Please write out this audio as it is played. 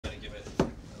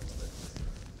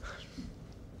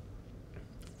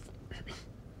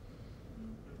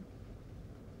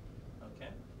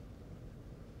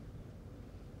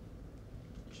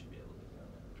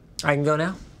I can go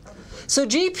now? So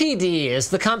GPD is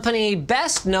the company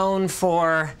best known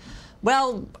for,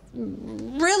 well,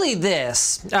 really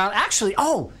this. Actually,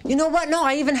 oh, you know what? No,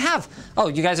 I even have. Oh,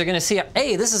 you guys are going to see.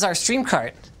 Hey, this is our stream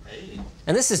cart. Hey.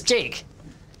 And this is Jake.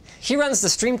 He runs the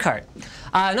stream cart.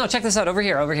 No, check this out. Over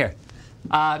here, over here.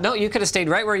 No, you could have stayed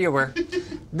right where you were.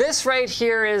 This right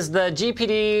here is the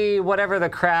GPD, whatever the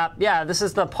crap. Yeah, this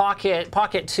is the Pocket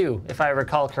 2, if I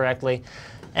recall correctly.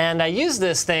 And I use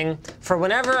this thing for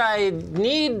whenever I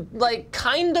need, like,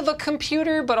 kind of a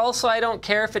computer, but also I don't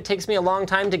care if it takes me a long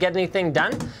time to get anything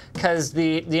done, because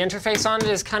the interface on it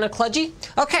is kind of kludgy.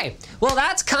 Okay, well,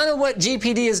 that's kind of what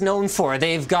GPD is known for.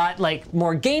 They've got, like,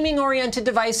 more gaming-oriented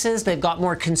devices. They've got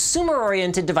more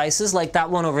consumer-oriented devices, like that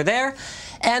one over there.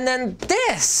 And then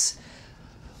this.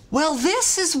 Well,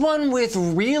 this is one with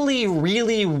really,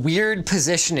 really weird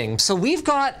positioning. So we've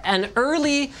got an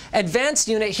early advanced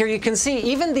unit here. You can see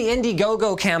even the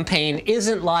Indiegogo campaign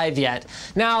isn't live yet.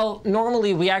 Now,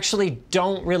 normally we actually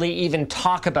don't really even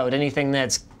talk about anything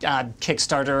that's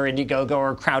Kickstarter or Indiegogo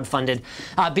or crowdfunded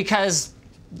because,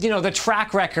 you know, the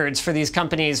track records for these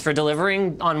companies for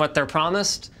delivering on what they're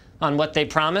promised, on what they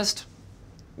promised,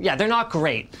 yeah, they're not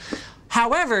great.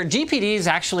 However, GPD's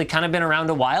actually kind of been around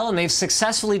a while, and they've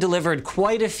successfully delivered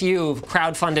quite a few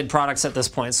crowdfunded products at this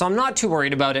point, so I'm not too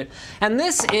worried about it. And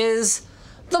this is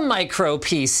the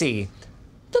MicroPC,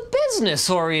 the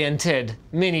business-oriented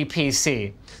mini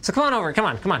PC. So come on over, come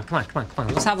on.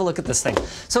 Let's have a look at this thing.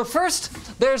 So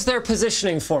first, there's their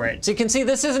positioning for it. So you can see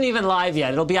this isn't even live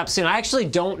yet. It'll be up soon. I actually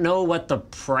don't know what the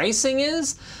pricing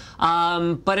is.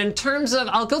 But in terms of,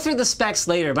 I'll go through the specs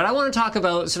later, but I want to talk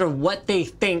about sort of what they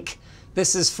think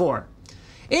this is for.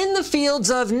 In the fields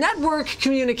of network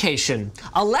communication,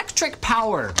 electric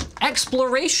power,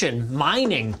 exploration,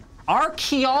 mining,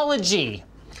 archaeology,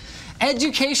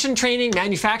 education, training,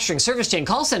 manufacturing, service chain,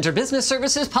 call center, business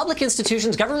services, public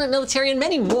institutions, government, military, and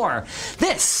many more,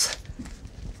 this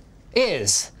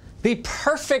is the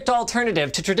perfect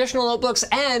alternative to traditional notebooks,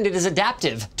 and it is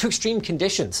adaptive to extreme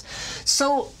conditions.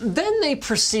 So then they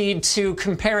proceed to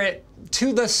compare it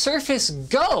to the Surface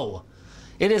Go.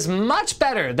 It is much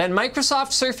better than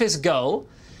Microsoft Surface Go,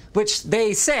 which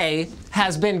they say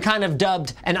has been kind of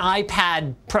dubbed an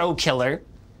iPad Pro killer.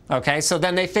 Okay, so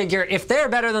then they figure if they're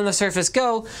better than the Surface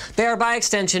Go, they are by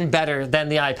extension better than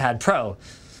the iPad Pro.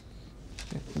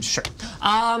 Sure.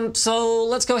 So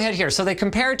let's go ahead here. So they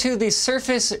compare to the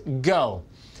Surface Go.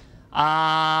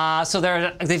 So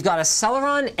they've got a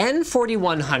Celeron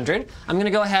N4100. I'm going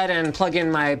to go ahead and plug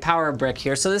in my power brick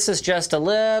here. So this is just a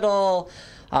little,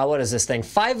 what is this thing?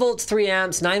 5 volts, 3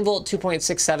 amps, 9 volt,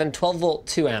 2.67, 12 volt,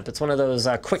 2 amp. It's one of those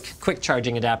quick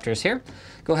charging adapters here.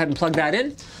 Go ahead and plug that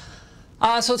in.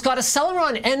 So it's got a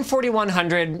Celeron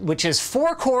N4100, which is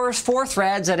 4 cores, 4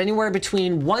 threads at anywhere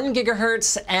between 1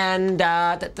 gigahertz and,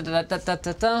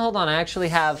 hold on, I actually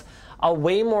have a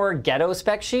way more ghetto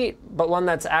spec sheet, but one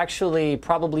that's actually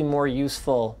probably more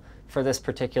useful for this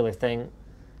particular thing.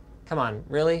 Come on,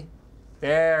 really?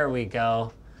 There we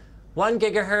go. 1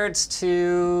 gigahertz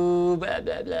to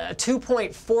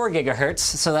 2.4 gigahertz,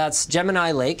 so that's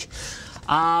Gemini Lake.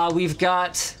 We've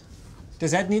got,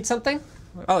 does Ed need something?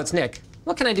 Oh, it's Nick.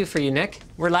 What can I do for you, Nick?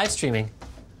 We're live streaming.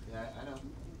 Yeah, I know.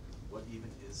 What even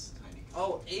is tiny?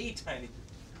 Oh, a tiny.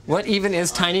 What even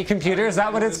is tiny computer? Is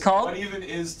that what it's called? What even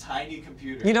is tiny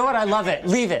computer? You know what? I love it.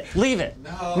 Leave it. Leave it.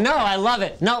 No. No, I love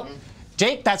it. No.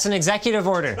 Jake, that's an executive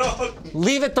order.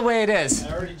 Leave it the way it is.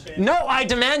 I already changed it. No, I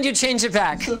demand you change it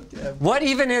back. What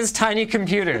even is tiny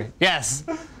computer? Yes.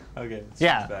 Okay.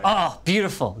 Yeah. Oh,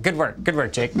 beautiful. Good work. Good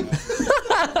work, Jake.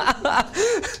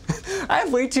 I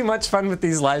have way too much fun with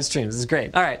these live streams. It's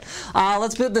great. All right.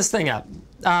 Let's boot this thing up.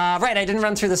 Right, I didn't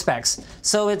run through the specs.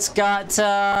 So it's got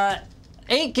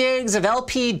 8 gigs of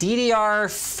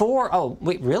LPDDR4. Oh,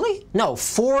 wait, really? No,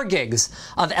 4 gigs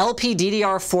of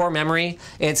LPDDR4 memory.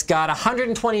 It's got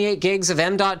 128 gigs of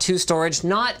M.2 storage,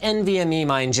 not NVMe,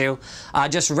 mind you.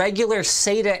 Just regular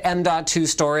SATA M.2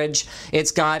 storage.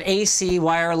 It's got AC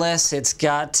wireless. It's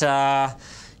got,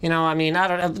 you know, I mean, I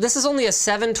don't know. This is only a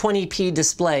 720p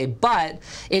display, but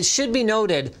it should be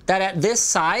noted that at this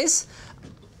size,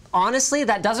 honestly,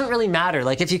 that doesn't really matter.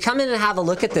 Like, if you come in and have a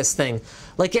look at this thing,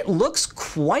 like, it looks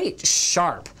quite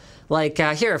sharp. Like,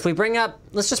 here, if we bring up,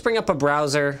 let's just bring up a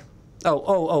browser.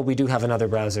 Oh, we do have another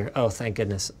browser. Oh, thank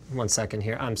goodness. 1 second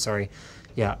here. I'm sorry.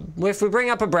 Yeah, if we bring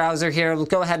up a browser here, we'll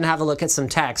go ahead and have a look at some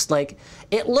text. Like,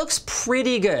 it looks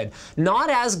pretty good. Not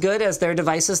as good as their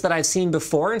devices that I've seen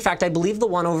before. In fact, I believe the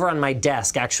one over on my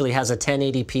desk actually has a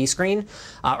 1080p screen,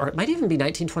 or it might even be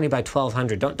 1920 by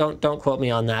 1200. Don't quote me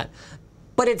on that.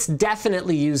 But it's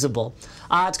definitely usable.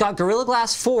 It's got Gorilla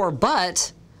Glass 4,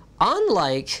 but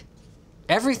unlike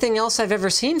everything else I've ever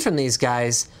seen from these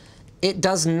guys, it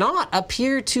does not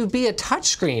appear to be a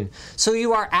touchscreen. So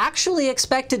you are actually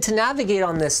expected to navigate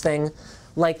on this thing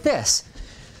like this.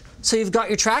 So you've got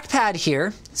your trackpad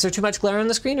here. Is there too much glare on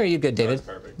the screen, or are you good, David? No,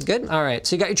 that's perfect. Good? All right.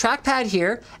 So you got your trackpad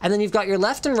here, and then you've got your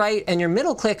left and right and your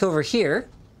middle click over here.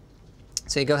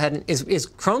 So you go ahead and, is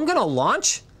Chrome gonna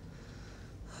launch?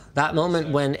 That moment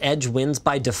when Edge wins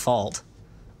by default.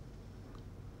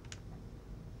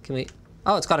 Can we,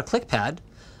 oh, it's got a click pad.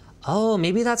 Oh,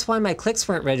 maybe that's why my clicks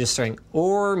weren't registering.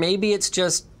 Or maybe it's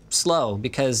just slow,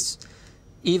 because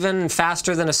even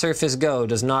faster than a Surface Go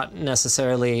does not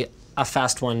necessarily a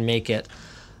fast one make it.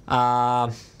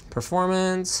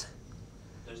 Performance.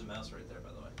 There's a mouse right there, by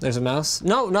the way. There's a mouse?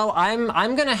 No,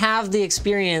 I'm gonna have the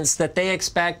experience that they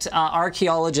expect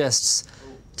archaeologists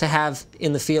to have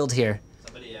in the field here.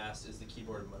 Somebody asked, is the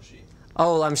keyboard mushy?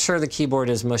 Oh, I'm sure the keyboard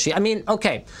is mushy. I mean,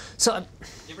 okay, so...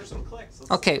 Give her some clicks.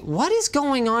 Okay, what is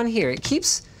going on here? It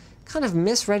keeps kind of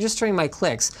misregistering my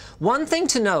clicks. One thing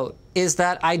to note is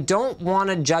that I don't want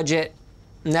to judge it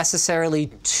necessarily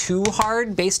too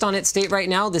hard based on its state right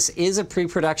now. This is a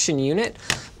pre-production unit,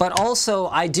 but also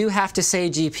I do have to say,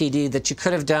 GPD, that you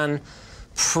could have done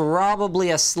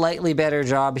probably a slightly better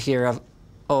job here of,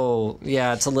 oh,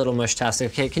 yeah, it's a little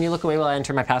mush-tastic. Okay, can you look away while I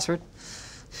enter my password?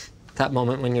 That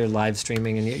moment when you're live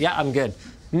streaming and yeah, I'm good.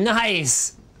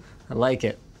 Nice! I like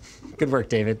it. Good work,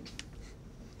 David.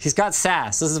 He's got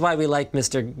sass. This is why we like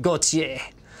Mr. Gauthier.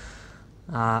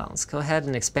 Let's go ahead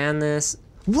and expand this.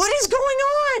 What is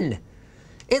going on?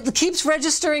 It keeps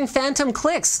registering phantom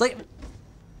clicks. Like,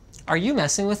 are you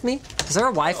messing with me? Is there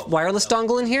a wireless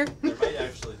dongle in here? There might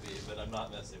actually be, but I'm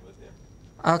not messing with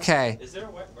you. Okay. Is there a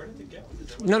where did it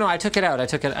go? No, I took it out. I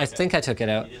took it. I think I took it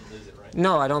out. You didn't lose it, right?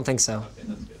 No, I don't think so. Okay,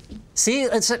 that's good. See,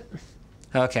 it's a,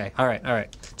 okay. All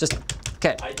right. Just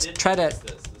okay. I did Try to.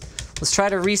 this. Let's try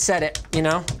to reset it, you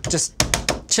know? Just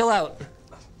chill out.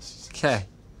 Okay.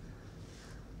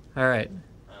 All right.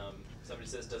 Somebody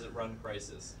says, does it run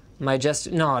Crisis?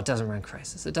 No, it doesn't run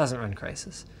Crisis. It doesn't run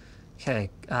Crisis.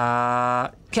 Okay.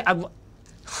 Okay.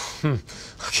 Okay.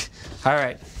 All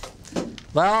right.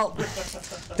 Well,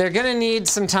 they're gonna need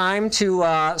some time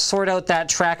to sort out that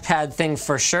trackpad thing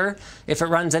for sure. If it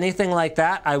runs anything like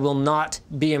that, I will not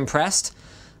be impressed.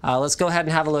 Let's go ahead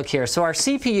and have a look here. So our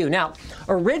CPU, now,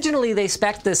 originally they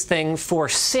spec'd this thing for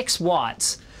 6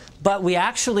 watts, but we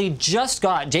actually just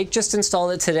got, Jake just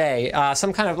installed it today,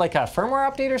 some kind of like a firmware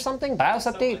update or something, BIOS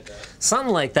update?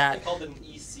 Something like that. They called it an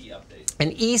EC update.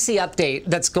 An EC update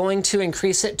that's going to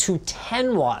increase it to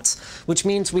 10 watts, which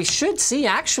means we should see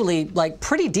actually like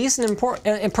pretty decent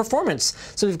in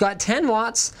performance. So we've got 10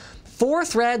 watts, 4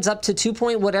 threads up to 2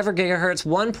 point whatever gigahertz,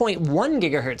 1.1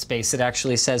 gigahertz base, it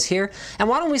actually says here. And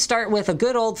why don't we start with a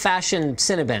good old-fashioned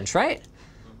Cinebench, right?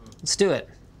 Mm-hmm. Let's do it.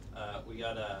 We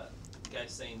got a guy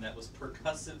saying that was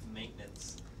percussive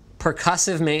maintenance.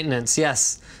 Percussive maintenance,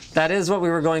 yes. That is what we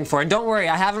were going for. And don't worry,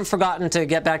 I haven't forgotten to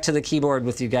get back to the keyboard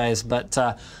with you guys, but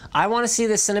I want to see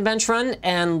this Cinebench run,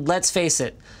 and let's face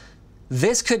it,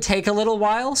 this could take a little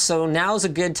while, so now's a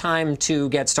good time to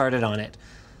get started on it.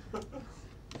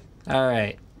 All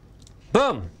right,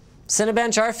 boom,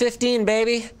 Cinebench R15,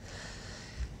 baby.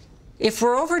 If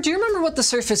we're over, do you remember what the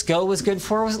Surface Go was good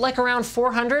for? Was it like around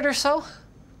 400 or so?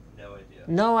 No idea.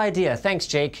 No idea. Thanks,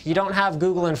 Jake. You don't have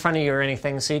Google in front of you or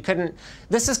anything, so you couldn't.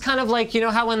 This is kind of like, you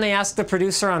know how when they ask the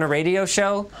producer on a radio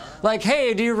show, like,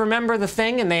 hey, do you remember the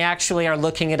thing? And they actually are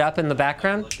looking it up in the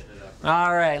background. Looking it up.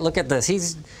 All right, look at this.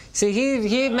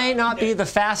 He may not be the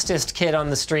fastest kid on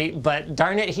the street, but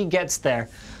darn it, he gets there.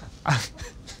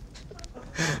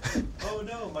 Oh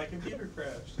no, my computer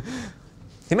crashed.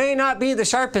 He may not be the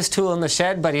sharpest tool in the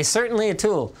shed, but he's certainly a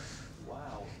tool.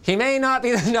 Wow. He may not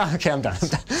be the, no, okay, I'm done.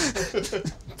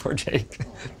 Poor Jake.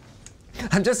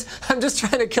 I'm just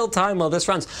trying to kill time while this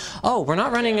runs. Oh, we're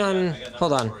not running on,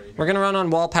 hold on. We're gonna run on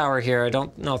wall power here. I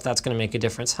don't know if that's gonna make a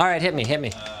difference. All right, hit me.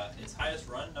 Its highest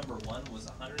run, number 1, was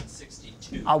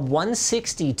 162. A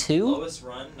 162? Lowest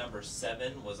run, number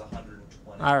 7, was 120.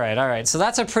 All right. So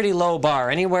that's a pretty low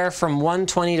bar, anywhere from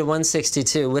 120 to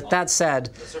 162. With that said,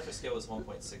 The Surface Go was 1.6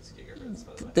 gigahertz,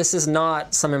 by the way. this is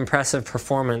not some impressive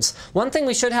performance. One thing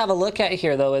we should have a look at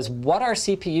here, though, is what our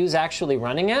CPU is actually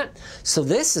running at. So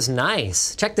this is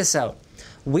nice. Check this out.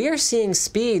 We are seeing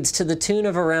speeds to the tune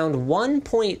of around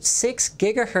 1.6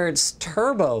 gigahertz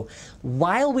turbo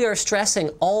while we are stressing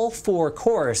all 4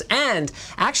 cores. And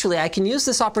actually, I can use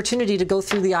this opportunity to go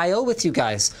through the I/O with you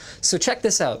guys. So check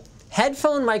this out.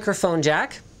 Headphone microphone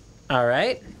jack. All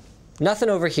right. Nothing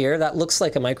over here. That looks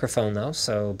like a microphone, though,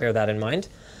 so bear that in mind.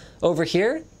 Over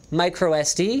here, micro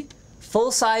SD,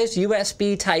 full-size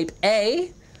USB Type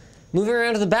A, Moving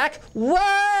around to the back.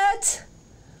 What?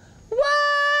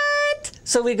 What?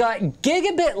 So we got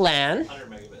gigabit LAN. 100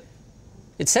 megabit.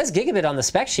 It says gigabit on the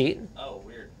spec sheet. Oh,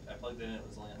 weird. I plugged it in, it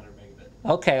was only 100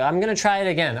 megabit. Okay, I'm gonna try it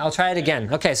again. I'll try it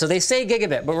again. Okay, so they say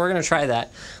gigabit, but we're gonna try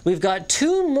that. We've got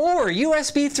 2 more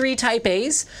USB 3 Type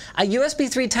A's, a USB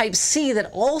 3 Type C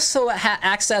that also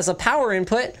acts as a power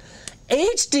input,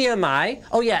 HDMI.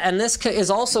 Oh yeah, and this is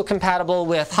also compatible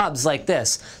with hubs like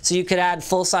this. So you could add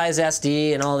full-size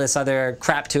SD and all this other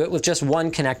crap to it with just one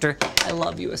connector. I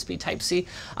love USB Type C.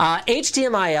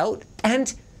 HDMI out,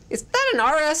 and is that an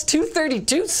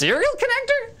RS-232 serial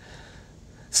connector?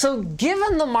 So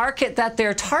given the market that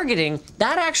they're targeting,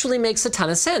 that actually makes a ton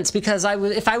of sense, because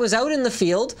if I was out in the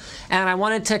field and I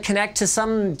wanted to connect to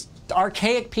some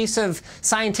archaic piece of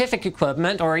scientific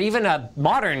equipment, or even a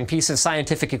modern piece of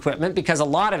scientific equipment, because a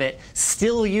lot of it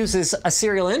still uses a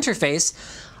serial interface,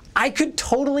 I could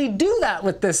totally do that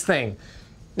with this thing.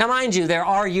 Now, mind you, there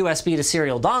are USB to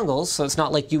serial dongles, so it's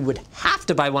not like you would have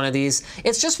to buy one of these.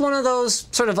 It's just one of those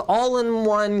sort of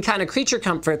all-in-one kind of creature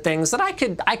comfort things that I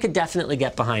could definitely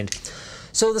get behind.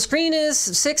 So the screen is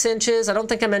 6 inches. I don't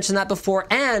think I mentioned that before.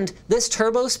 And this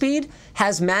turbo speed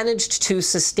has managed to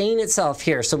sustain itself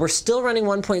here. So we're still running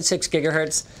 1.6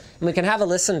 gigahertz, and we can have a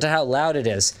listen to how loud it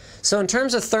is. So in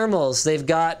terms of thermals, they've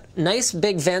got nice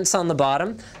big vents on the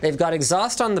bottom. They've got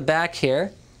exhaust on the back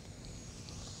here.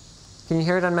 Can you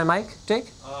hear it on my mic,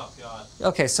 Jake? Oh, God.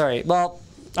 Okay, sorry. Well,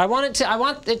 I want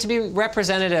it to be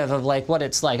representative of like what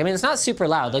it's like. I mean, it's not super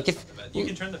loud. Like if you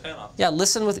can turn the fan off. Yeah,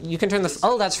 listen with, you can turn the,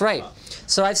 oh, that's right.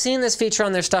 So I've seen this feature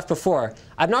on their stuff before.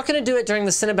 I'm not going to do it during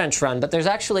the Cinebench run, but there's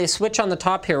actually a switch on the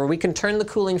top here where we can turn the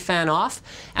cooling fan off,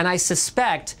 and I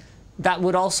suspect that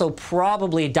would also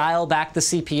probably dial back the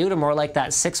CPU to more like that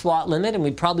 6-watt limit, and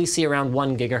we'd probably see around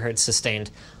 1 gigahertz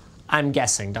sustained. I'm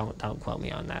guessing. Don't quote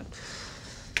me on that.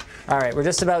 All right, we're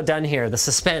just about done here. The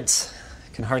suspense.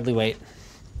 I can hardly wait.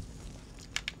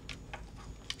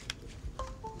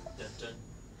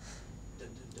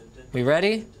 We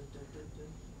ready?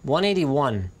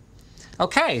 181.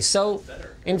 Okay, so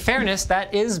in fairness,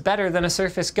 that is better than a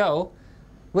Surface Go.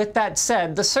 With that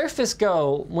said, the Surface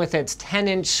Go, with its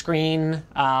 10-inch screen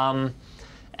and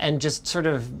just sort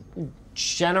of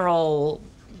general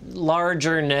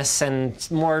largerness and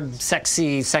more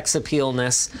sexy sex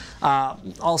appealness,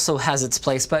 also has its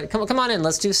place. But come on in,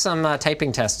 let's do some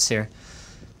typing tests here.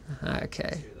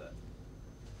 Okay.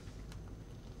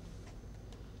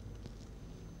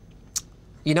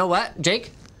 You know what, Jake?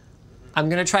 I'm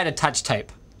gonna try to touch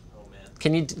type. Oh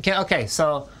man. Okay,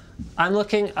 so I'm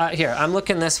looking here. I'm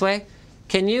looking this way.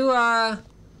 Can you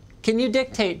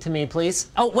dictate to me, please?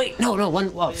 Oh wait,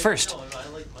 no, first. No, I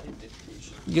like my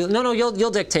dictation.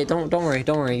 You'll dictate. Don't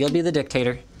worry. You'll be the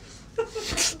dictator.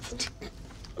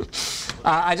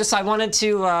 I wanted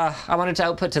to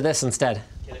output to this instead.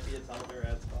 Can it be a Tumblr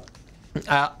ad spot?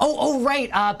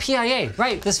 Right, PIA.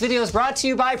 Right, this video is brought to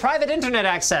you by Private Internet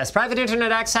Access. Private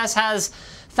Internet Access has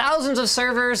thousands of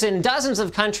servers in dozens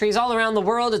of countries all around the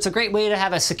world. It's a great way to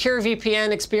have a secure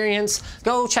VPN experience.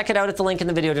 Go check it out at the link in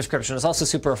the video description. It's also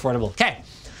super affordable. Okay.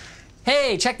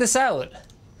 Hey, check this out.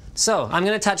 So, I'm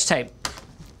gonna touch type.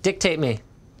 Dictate me.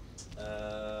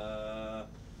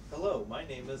 Hello, my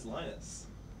name is Linus.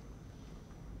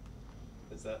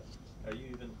 Are you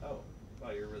even, oh,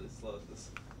 wow, you're really slow at this.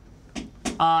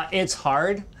 It's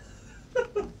hard.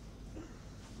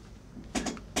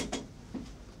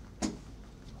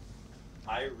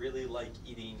 I really like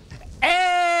eating.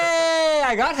 Hey,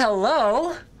 I got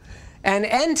hello. And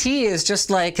NT is just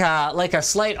like a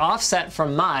slight offset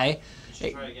from my. You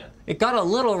should try again. It got a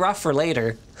little rougher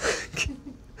later.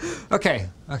 Okay.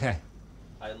 I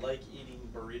like eating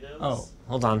burritos. Oh,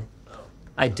 hold on. Oh.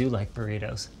 I do like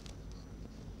burritos.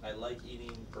 I like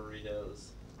eating burritos,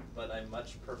 but I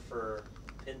much prefer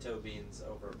pinto beans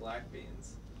over black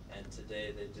beans. And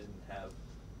today they didn't have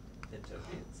pinto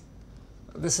beans.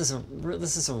 This is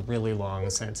a really long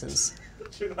sentence.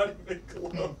 You're not even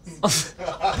close.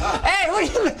 Hey, what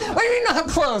do you mean not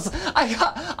close?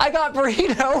 I got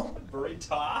burrito.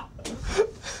 Burrito?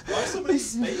 Why so many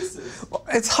spaces?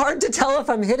 It's hard to tell if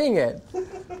I'm hitting it.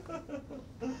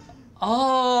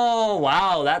 Oh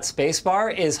wow, that space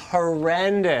bar is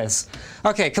horrendous.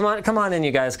 Okay, come on in, you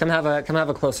guys. Come have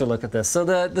a closer look at this. So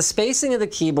the spacing of the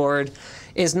keyboard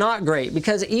is not great,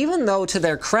 because even though, to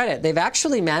their credit, they've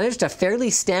actually managed a fairly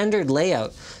standard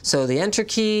layout. So the enter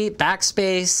key,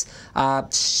 backspace,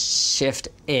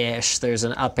 shift-ish, there's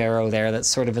an up arrow there that's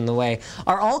sort of in the way,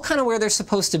 are all kind of where they're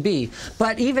supposed to be.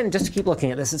 But even, just keep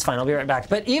looking at this, it's fine, I'll be right back.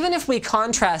 But even if we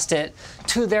contrast it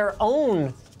to their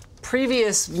own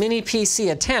previous mini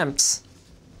PC attempts,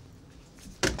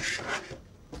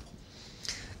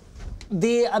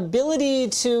 the ability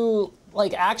to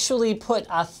like actually put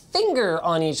a finger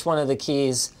on each one of the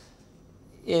keys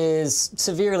is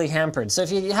severely hampered. So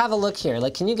if you have a look here,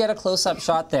 like, can you get a close-up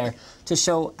shot there to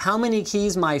show how many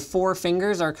keys my 4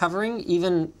 fingers are covering,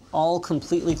 even all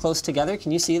completely close together?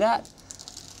 Can you see that?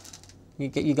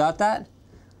 You got that?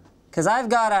 Because I've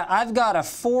got a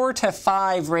 4 to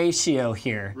 5 ratio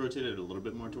here. Rotate it a little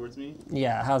bit more towards me.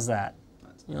 Yeah, how's that?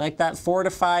 You like that 4 to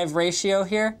 5 ratio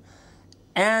here?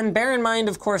 And bear in mind,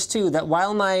 of course, too, that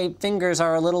while my fingers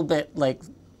are a little bit like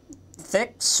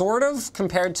thick, sort of,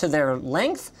 compared to their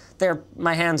length,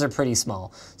 my hands are pretty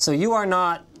small. So you are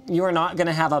not going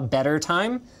to have a better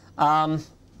time.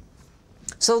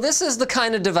 So this is the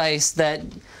kind of device that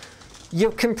you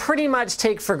can pretty much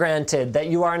take for granted that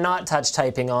you are not touch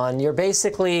typing on. You're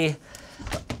basically,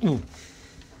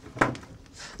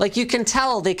 like, you can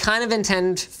tell they kind of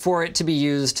intend for it to be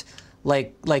used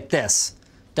like this.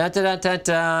 Da da da da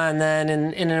da, and then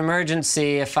in an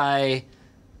emergency, if I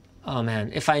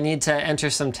need to enter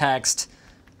some text,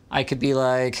 I could be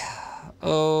like,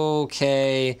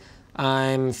 okay,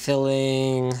 I'm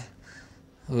filling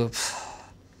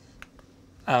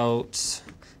out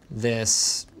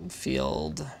this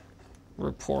field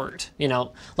report. You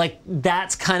know, like,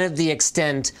 that's kind of the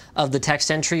extent of the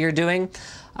text entry you're doing.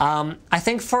 I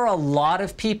think for a lot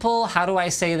of people, how do I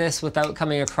say this without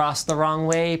coming across the wrong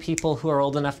way, people who are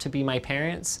old enough to be my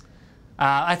parents?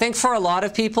 I think for a lot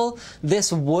of people,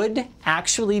 this would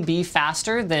actually be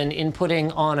faster than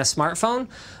inputting on a smartphone.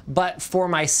 But for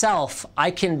myself, I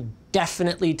can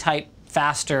definitely type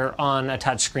faster on a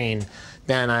touchscreen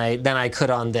than I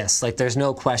could on this. Like, there's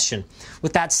no question.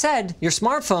 With that said, your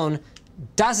smartphone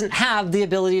doesn't have the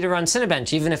ability to run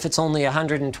Cinebench, even if it's only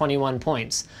 121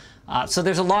 points. So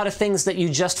there's a lot of things that you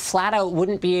just flat out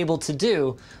wouldn't be able to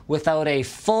do without a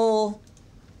full,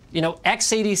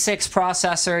 x86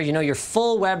 processor, your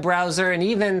full web browser, and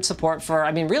even support for,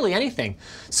 really anything.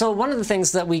 So one of the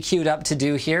things that we queued up to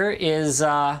do here is,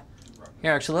 here,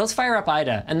 actually, let's fire up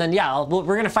IDA. And then, yeah, we're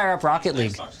going to fire up Rocket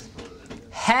League.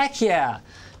 Heck yeah.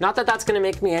 Not that that's going to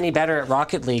make me any better at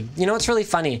Rocket League. You know what's really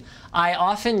funny? I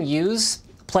often use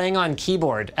playing on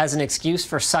keyboard as an excuse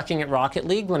for sucking at Rocket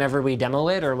League whenever we demo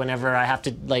it or whenever I have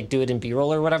to do it in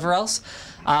B-roll or whatever else.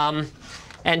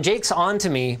 And Jake's on to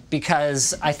me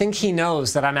because I think he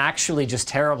knows that I'm actually just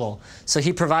terrible. So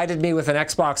he provided me with an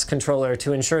Xbox controller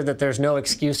to ensure that there's no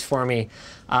excuse for me.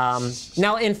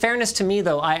 Now, in fairness to me,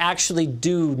 though, I actually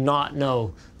do not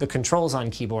know the controls on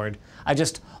keyboard. I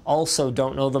just also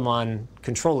don't know them on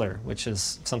controller, which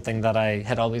is something that I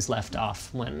had always left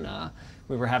off when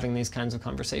we were having these kinds of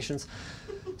conversations.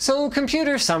 So,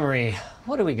 computer summary.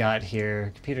 What do we got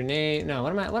here? Computer name? No.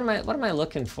 What am I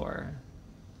looking for?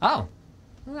 Oh,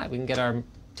 all right. We can get our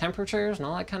temperatures and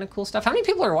all that kind of cool stuff. How many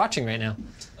people are watching right now?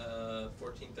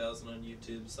 14,000 on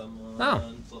YouTube. Someone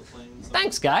on Flipling.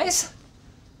 Thanks, guys.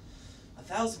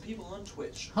 1,000 people on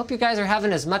Twitch. Hope you guys are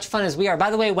having as much fun as we are. By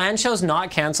the way, WAN Show's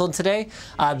not canceled today.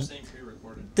 Saying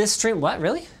pre-recorded. This stream, what?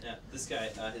 Really? Yeah, this guy.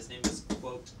 His name is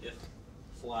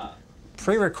quote_if_fla.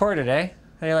 Pre-recorded, eh?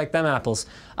 How do you like them apples?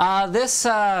 This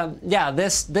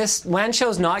WAN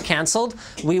Show's not canceled.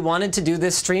 We wanted to do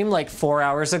this stream like 4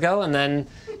 hours ago, and then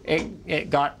it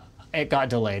got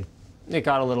delayed. It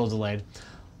got a little delayed.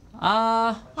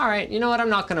 All right, you know what? I'm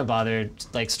not gonna bother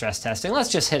stress testing. Let's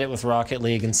just hit it with Rocket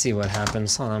League and see what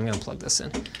happens. Hold on, I'm gonna plug this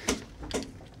in.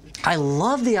 I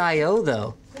love the I/O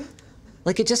though.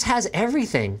 Like, it just has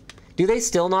everything. Do they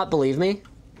still not believe me?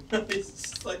 It's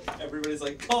just like, everybody's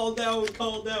like, calm down,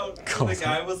 calm down. And the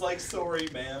guy was like, sorry,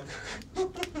 man.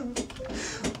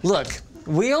 Look,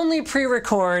 we only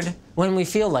pre-record when we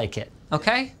feel like it,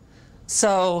 okay?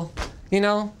 So,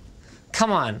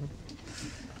 come on.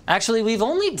 Actually, we've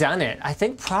only done it, I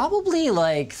think, probably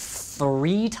like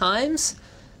 3 times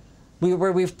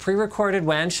where we've pre-recorded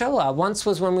WAN Show. Once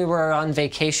was when we were on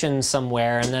vacation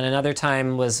somewhere, and then another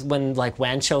time was when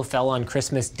WAN Show fell on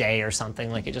Christmas Day or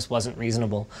something. Like, it just wasn't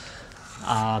reasonable.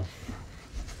 All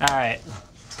right.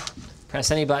 Press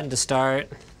any button to start.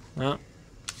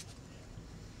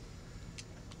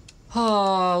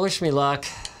 Oh, wish me luck.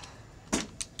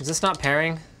 Is this not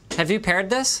pairing? Have you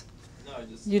paired this? No, I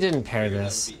just... You didn't pair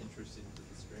this. That would be interesting to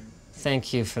the stream.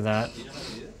 Thank you for that. Do you know how to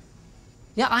do it?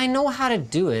 Yeah, I know how to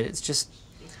do it. It's just,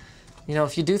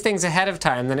 if you do things ahead of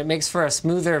time, then it makes for a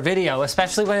smoother video,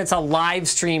 especially when it's a live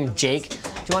stream, Jake. Do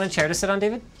you want a chair to sit on,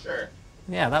 David? Sure.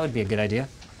 Yeah, that would be a good idea.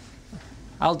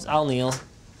 I'll kneel.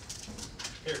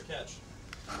 Here, catch.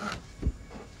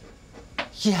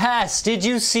 Yes, did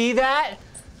you see that?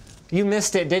 You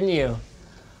missed it, didn't you?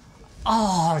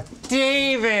 Oh,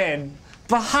 David!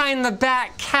 Behind the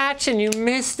back catch and you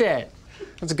missed it.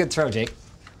 That's a good throw, Jake.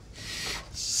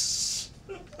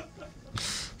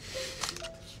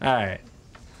 All right.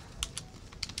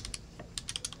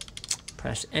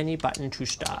 Press any button to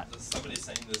start. Somebody's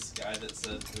saying this guy that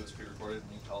said it was pre-recorded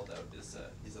and he called out is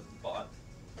he's a bot.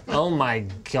 Oh my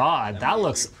God, that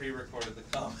looks. We pre-recorded the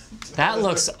comment. That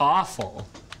looks awful.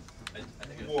 I think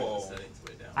I turned the settings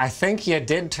way down. I think you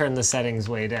did turn the settings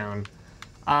way down.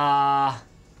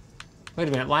 Wait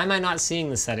a minute. Why am I not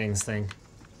seeing the settings thing?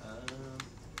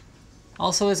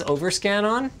 Also, is overscan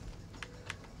on?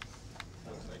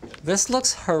 This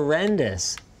looks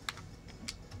horrendous.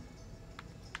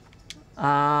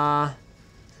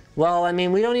 Well, I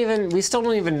mean, we still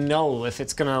don't even know if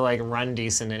it's gonna like run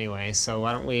decent anyway, so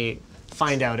why don't we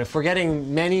find out. If we're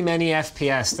getting many, many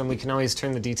FPS, then we can always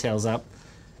turn the details up.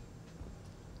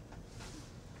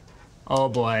 Oh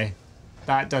boy,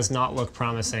 that does not look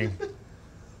promising.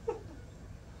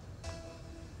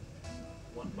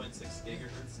 1.6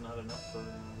 gigahertz not enough for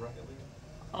Rocket League?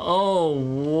 Oh,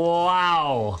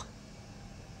 wow.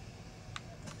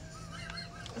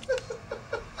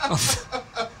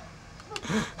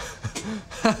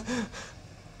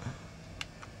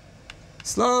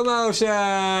 Slow motion.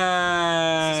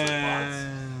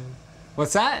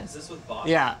 What's that? Is this with bots?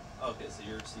 Yeah. Okay, so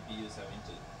your CPU is having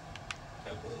to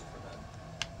calculate for that.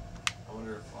 I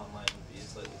wonder if online would be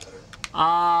slightly better.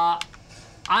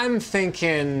 I'm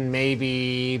thinking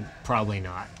maybe, probably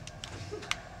not.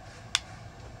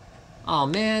 Oh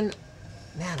man,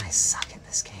 I suck at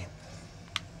this game.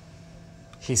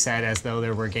 He said as though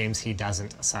there were games he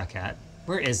doesn't suck at.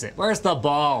 Where is it? Where's the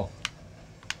ball?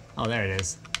 Oh, there it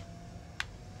is.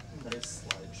 Nice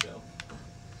slideshow.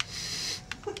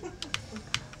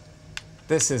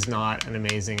 This is not an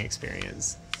amazing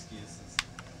experience. Excuses.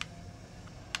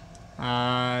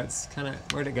 It's kind of,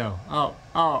 where'd it go?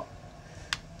 Oh.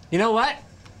 You know what?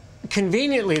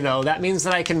 Conveniently though, that means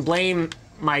that I can blame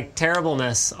my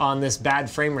terribleness on this bad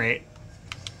frame rate.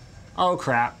 Oh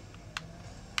crap.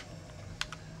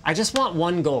 I just want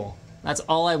one goal. That's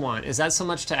all I want. Is that so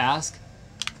much to ask?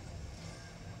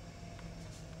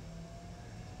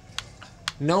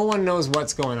 No one knows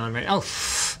what's going on right now. Oh,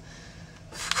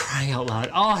 crying out loud.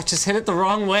 Oh, I just hit it the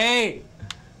wrong way.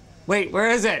 Wait, where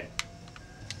is it?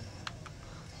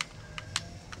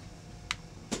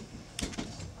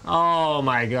 Oh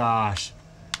my gosh.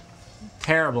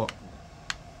 Terrible.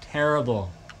 Terrible.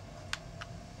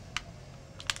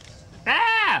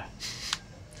 Ah!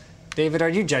 David, are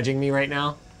you judging me right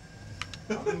now?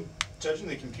 I'm judging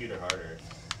the computer harder.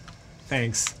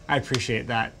 Thanks. I appreciate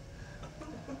that.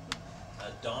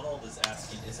 Donald is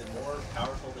asking, is it more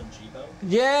powerful than Jibo?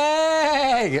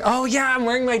 Yay! Oh yeah, I'm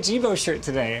wearing my Jibo shirt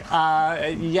today.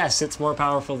 Yes, it's more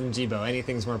powerful than Jibo.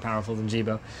 Anything's more powerful than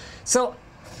Jibo. So,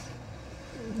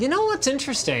 you know what's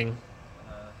interesting?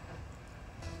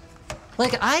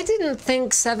 Like, I didn't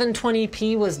think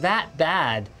 720p was that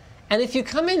bad. And if you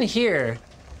come in here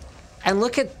and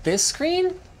look at this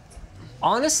screen,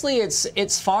 honestly,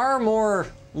 it's far more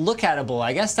look-at-able.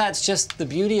 I guess that's just the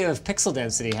beauty of pixel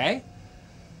density, hey?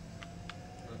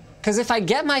 Because if I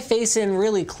get my face in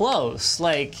really close,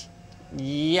 like,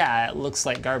 yeah, it looks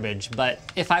like garbage. But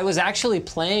if I was actually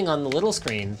playing on the little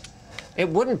screen, it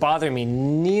wouldn't bother me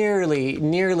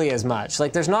nearly as much.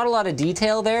 Like, there's not a lot of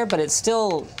detail there, but it's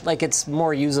still, like, it's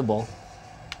more usable.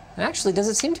 And actually, does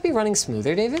it seem to be running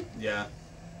smoother, David? Yeah.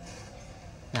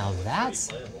 Now that's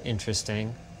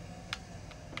interesting.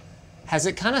 Has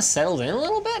it kind of settled in a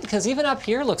little bit? Because even up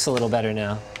here looks a little better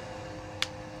now.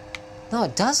 No,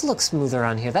 it does look smoother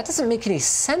on here. That doesn't make any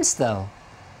sense, though.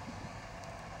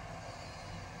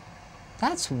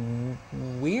 That's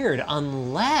weird,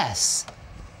 unless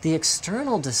the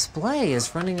external display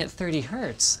is running at 30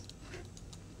 hertz.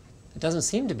 It doesn't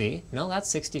seem to be. No, that's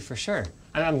 60 for sure.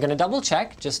 I'm gonna double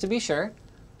check, just to be sure.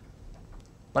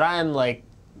 But I am, like,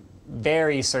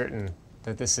 very certain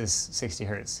that this is 60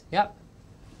 hertz. Yep.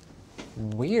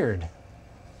 Weird.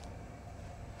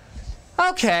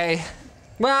 Okay.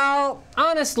 Well,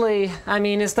 honestly, I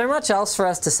mean, is there much else for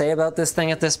us to say about this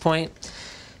thing at this point?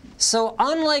 So,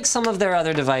 unlike some of their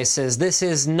other devices, this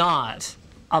is not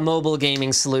a mobile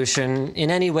gaming solution in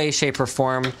any way, shape, or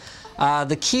form.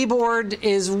 The keyboard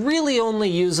is really only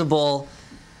usable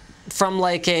from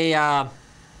like a...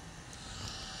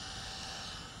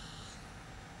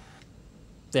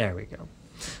 there we go.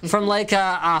 From like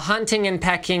a hunting and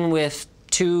pecking with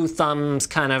two thumbs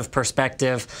kind of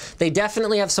perspective. They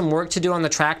definitely have some work to do on the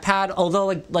trackpad,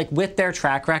 although like with their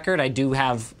track record, I do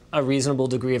have a reasonable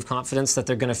degree of confidence that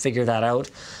they're going to figure that out.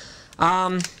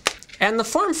 And the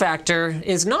form factor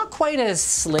is not quite as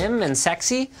slim and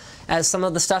sexy as some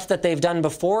of the stuff that they've done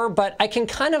before, but I can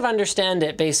kind of understand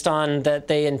it based on that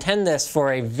they intend this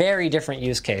for a very different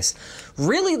use case.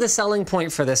 Really, the selling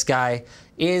point for this guy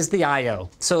is the I/O.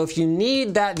 So if you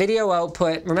need that video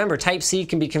output, remember Type-C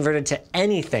can be converted to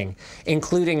anything,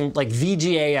 including like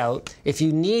VGA out. If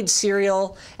you need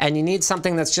serial and you need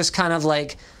something that's just kind of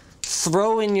like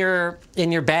throw in your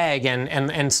bag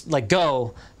and like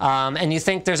go, and you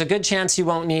think there's a good chance you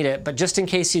won't need it, but just in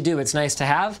case you do, it's nice to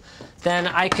have, then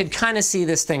I could kind of see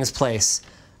this thing's place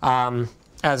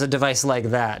as a device like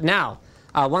that. Now,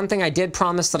 one thing I did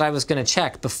promise that I was going to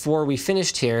check before we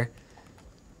finished here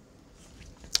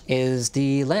is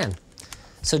the LAN.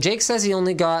 So Jake says he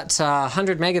only got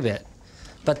 100 megabit,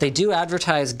 but they do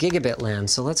advertise gigabit LAN.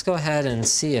 So let's go ahead and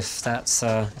see if that's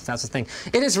a thing.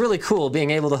 It is really cool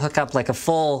being able to hook up like a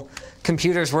full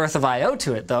computer's worth of I/O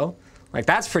to it, though. Like,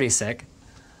 that's pretty sick.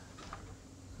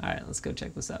 All right, let's go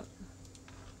check this out.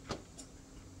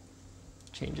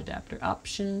 Change adapter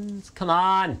options. Come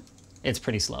on. It's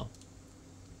pretty slow.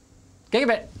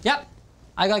 Gigabit. Yep.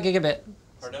 I got gigabit.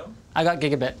 Pardon? I got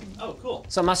gigabit. Oh, cool.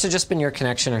 So it must have just been your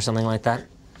connection or something like that.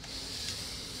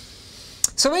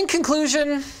 So in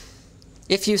conclusion,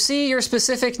 if you see your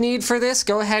specific need for this,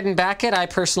 go ahead and back it. I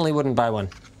personally wouldn't buy one.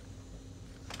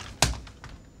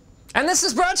 And this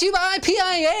is brought to you by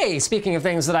PIA. Speaking of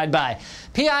things that I'd buy.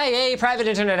 PIA Private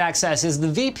Internet Access is the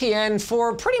VPN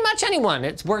for pretty much anyone.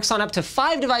 It works on up to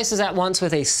 5 devices at once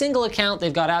with a single account.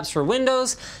 They've got apps for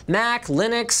Windows, Mac,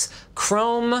 Linux,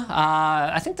 Chrome.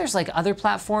 I think there's like other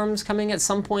platforms coming at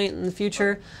some point in the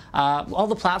future. All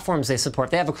the platforms they support.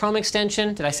 They have a Chrome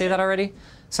extension. Did I say that already?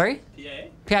 Sorry? PIA?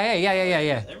 PIA,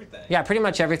 yeah. Everything. Yeah, pretty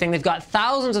much everything. They've got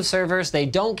thousands of servers. They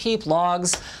don't keep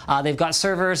logs. They've got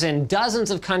servers in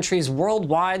dozens of countries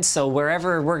worldwide, so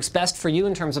wherever works best for you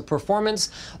in terms of performance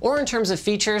or in terms of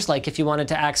features, like if you wanted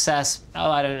to access,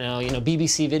 I don't know,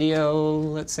 BBC video,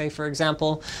 let's say, for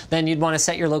example, then you'd want to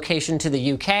set your location to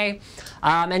the UK.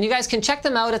 And you guys can check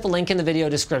them out at the link in the video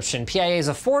description. PIA is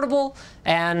affordable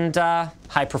and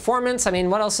high performance. I mean,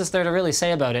 what else is there to really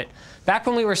say about it? Back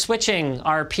when we were switching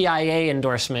our PIA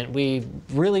endorsement, we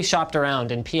really shopped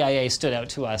around, and PIA stood out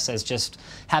to us as just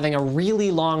having a really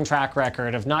long track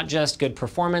record of not just good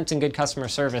performance and good customer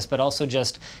service, but also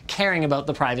just caring about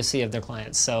the privacy of their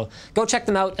clients. So go check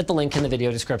them out at the link in the video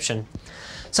description.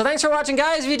 So thanks for watching,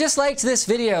 guys. If you disliked this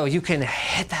video, you can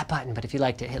hit that button. But if you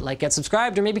liked it, hit like, get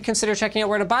subscribed, or maybe consider checking out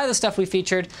where to buy the stuff we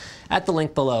featured at the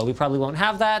link below. We probably won't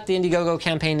have that. The Indiegogo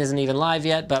campaign isn't even live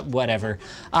yet, but whatever.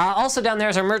 Also down there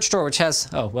is our merch store, which has,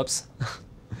 oh, whoops.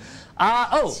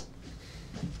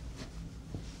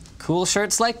 Cool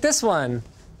shirts like this one.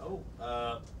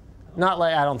 Not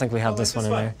like, I don't think we have this one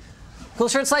in there. Cool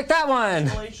shirts like that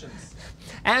one.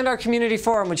 And our community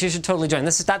forum, which you should totally join.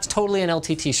 That's totally an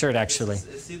LTT shirt, actually.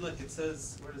 See, look, it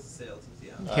says, where does it say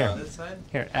LTT on? Here. This side?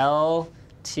 Here,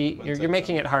 LT. You're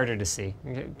making it harder to see.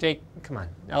 Jake, come on.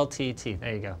 LTT.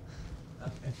 There you go.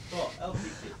 Okay. Cool.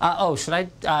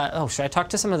 LTT. Should I talk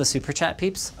to some of the super chat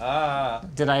peeps?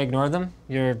 Did I ignore them?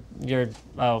 Yo,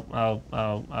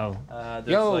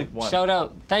 like one. shout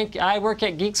out. I work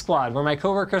at Geek Squad, where my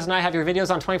coworkers and I have your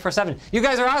videos on 24/7. You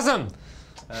guys are awesome.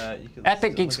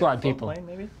 Epic Geek Squad people. Plane,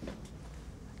 maybe?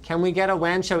 Can we get a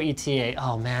Wancho ETA?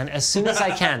 Oh man, as soon as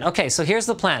I can. Okay, so here's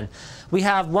the plan. We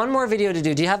have one more video to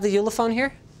do. Do you have the Ulefone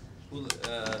here?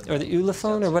 Or the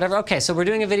Ulefone or whatever? Okay, so we're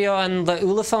doing a video on the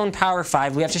Ulefone Power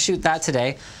 5. We have to shoot that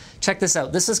today. Check this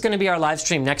out. This is going to be our live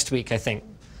stream next week, I think.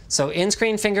 So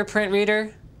in-screen fingerprint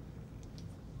reader.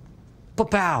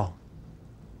 Ba-bow.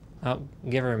 Oh,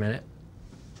 give her a minute.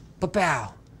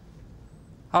 Ba-bow.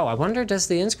 Oh, I wonder, does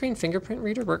the in-screen fingerprint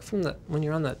reader work from when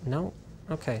you're on the, no?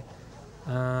 Okay.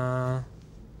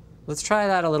 Let's try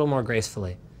that a little more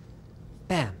gracefully.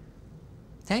 Bam.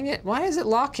 Dang it, why is it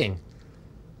locking?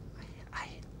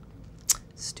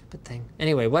 Stupid thing.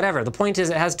 Anyway, whatever. The point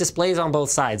is it has displays on both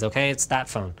sides, okay? It's that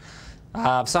phone.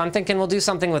 So I'm thinking we'll do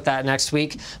something with that next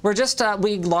week. We're just,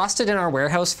 we lost it in our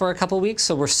warehouse for a couple weeks,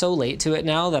 so we're so late to it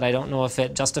now that I don't know if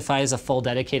it justifies a full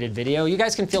dedicated video. You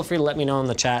guys can feel free to let me know in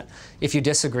the chat if you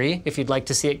disagree, if you'd like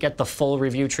to see it get the full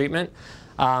review treatment.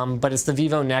 But it's the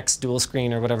Vivo Next dual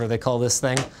screen or whatever they call this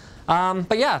thing.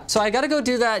 But yeah, so I gotta go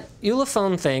do that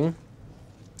Ulefone thing,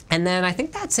 and then I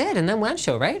think that's it, and then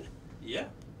Wancho, right? Yeah.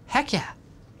 Heck yeah.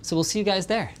 So we'll see you guys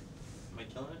there. Am I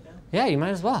killing it now? Yeah, you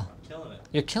might as well. I'm killing it.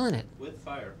 You're killing it. With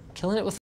fire. Killing it with